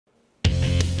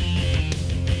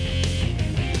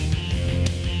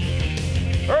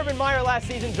Meyer last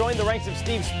season joined the ranks of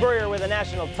Steve Spurrier with a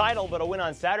national title, but a win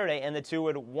on Saturday, and the two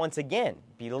would once again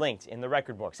be linked in the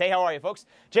record books. Hey, how are you, folks?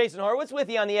 Jason Horowitz with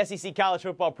you on the SEC College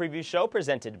Football Preview Show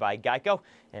presented by Geico.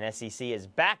 And SEC is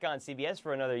back on CBS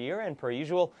for another year, and per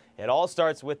usual, it all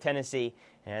starts with Tennessee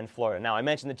and Florida. Now, I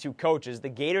mentioned the two coaches. The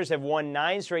Gators have won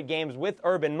 9 straight games with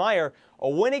Urban Meyer. A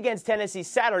win against Tennessee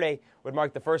Saturday would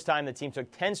mark the first time the team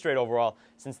took 10 straight overall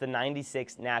since the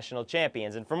 '96 national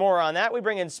champions. And for more on that, we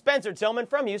bring in Spencer Tillman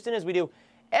from Houston, as we do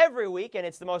every week, and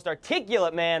it's the most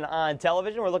articulate man on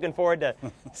television. We're looking forward to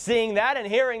seeing that and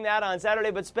hearing that on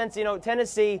Saturday. But, Spence, you know,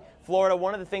 Tennessee, Florida,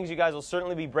 one of the things you guys will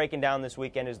certainly be breaking down this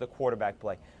weekend is the quarterback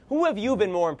play. Who have you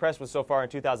been more impressed with so far in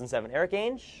 2007, Eric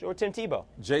Ainge or Tim Tebow?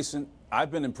 Jason, I've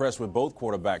been impressed with both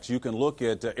quarterbacks. You can look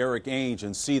at Eric Ainge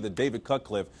and see that David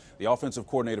Cutcliffe, the offensive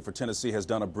coordinator for Tennessee, has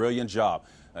done a brilliant job.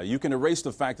 You can erase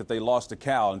the fact that they lost to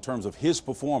Cal in terms of his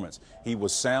performance. He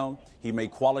was sound. He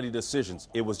made quality decisions.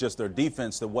 It was just their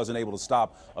defense that wasn't able to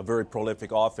stop a very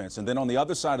prolific offense. And then on the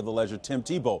other side of the ledger, Tim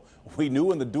Tebow. We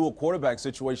knew in the dual quarterback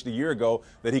situation a year ago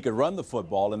that he could run the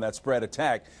football in that spread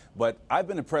attack. But I've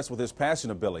been impressed with his passing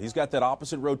ability. He's got that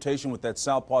opposite rotation with that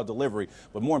southpaw delivery.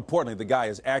 But more importantly, the guy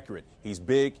is accurate. He's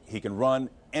big, he can run,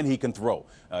 and he can throw.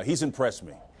 He's impressed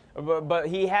me. But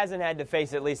he hasn't had to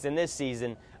face, at least in this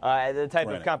season, the type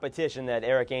of competition that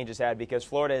Eric Ainge has had, because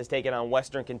Florida has taken on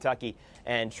Western Kentucky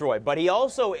and Troy. But he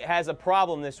also has a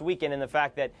problem this weekend in the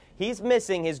fact that he's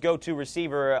missing his go-to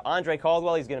receiver, Andre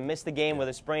Caldwell. He's going to miss the game with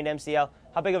a sprained MCL.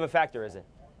 How big of a factor is it?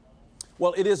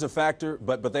 Well, it is a factor,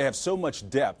 but they have so much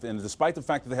depth, and despite the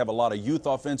fact that they have a lot of youth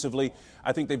offensively,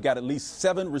 I think they've got at least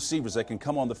 7 receivers that can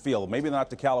come on the field. Maybe not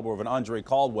the caliber of an Andre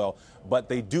Caldwell, but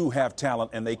they do have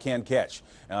talent and they can catch.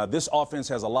 This offense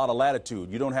has a lot of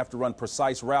latitude. You don't have to run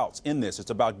precise routes in this. It's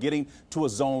about getting to a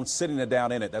zone, sitting it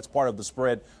down in it. That's part of the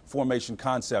spread formation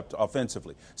concept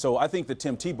offensively. So I think that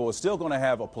Tim Tebow is still going to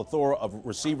have a plethora of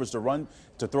receivers to run,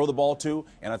 to throw the ball to,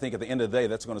 and I think at the end of the day,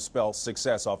 that's going to spell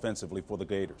success offensively for the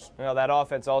Gators. Well, that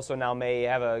offense also now may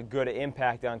have a good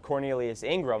impact on Cornelius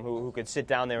Ingram, who could sit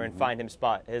down there and find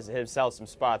himself some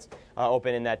spots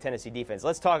open in that Tennessee defense.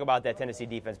 Let's talk about that Tennessee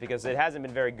defense, because it hasn't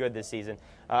been very good this season.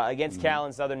 Against Cal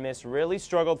and Southern Miss, really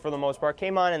struggled for the most part.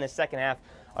 Came on in the second half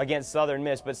against Southern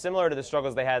Miss, but similar to the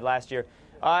struggles they had last year.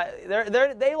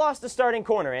 They lost the starting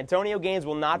corner. Antonio Gaines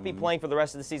will not be playing for the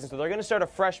rest of the season, so they're going to start a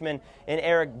freshman in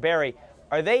Eric Berry.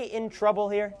 Are they in trouble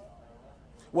here?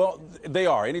 Well, they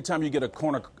are. Anytime you get a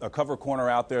cover corner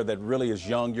out there that really is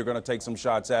young, you're going to take some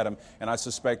shots at him, and I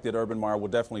suspect that Urban Meyer will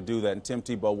definitely do that, and Tim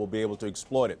Tebow will be able to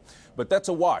exploit it. But that's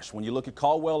a wash. When you look at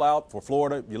Caldwell out for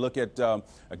Florida, you look at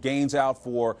Gaines out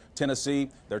for Tennessee,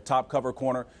 their top cover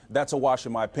corner, that's a wash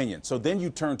in my opinion. So then you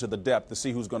turn to the depth to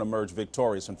see who's going to emerge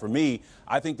victorious. And for me,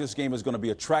 I think this game is going to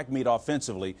be a track meet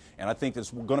offensively, and I think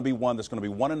it's going to be one that's going to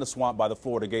be won in the swamp by the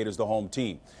Florida Gators, the home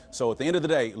team. So at the end of the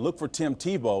day, look for Tim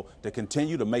Tebow to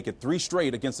continue to make it 3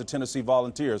 straight against the Tennessee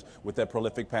Volunteers with that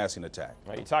prolific passing attack.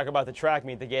 Well, you talk about the track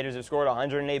meet. The Gators have scored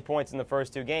 108 points in the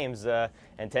first 2 games,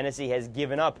 and Tennessee has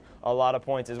given up a lot of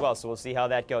points as well. So we'll see how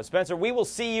that goes. Spencer, we will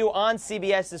see you on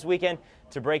CBS this weekend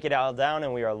to break it all down,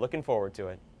 and we are looking forward to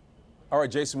it. All right,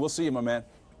 Jason, we'll see you, my man.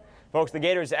 Folks, the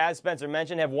Gators, as Spencer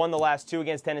mentioned, have won the last 2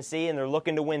 against Tennessee, and they're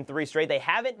looking to win 3 straight. They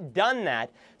haven't done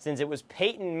that since it was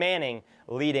Peyton Manning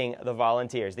leading the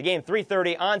Volunteers. The game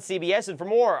 3:30 on CBS, and for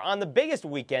more on the biggest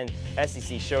weekend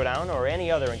SEC showdown or any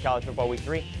other in college football week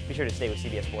 3, be sure to stay with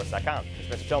CBSSports.com. For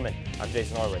Spencer Tillman, I'm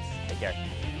Jason Horowitz. Take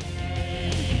care.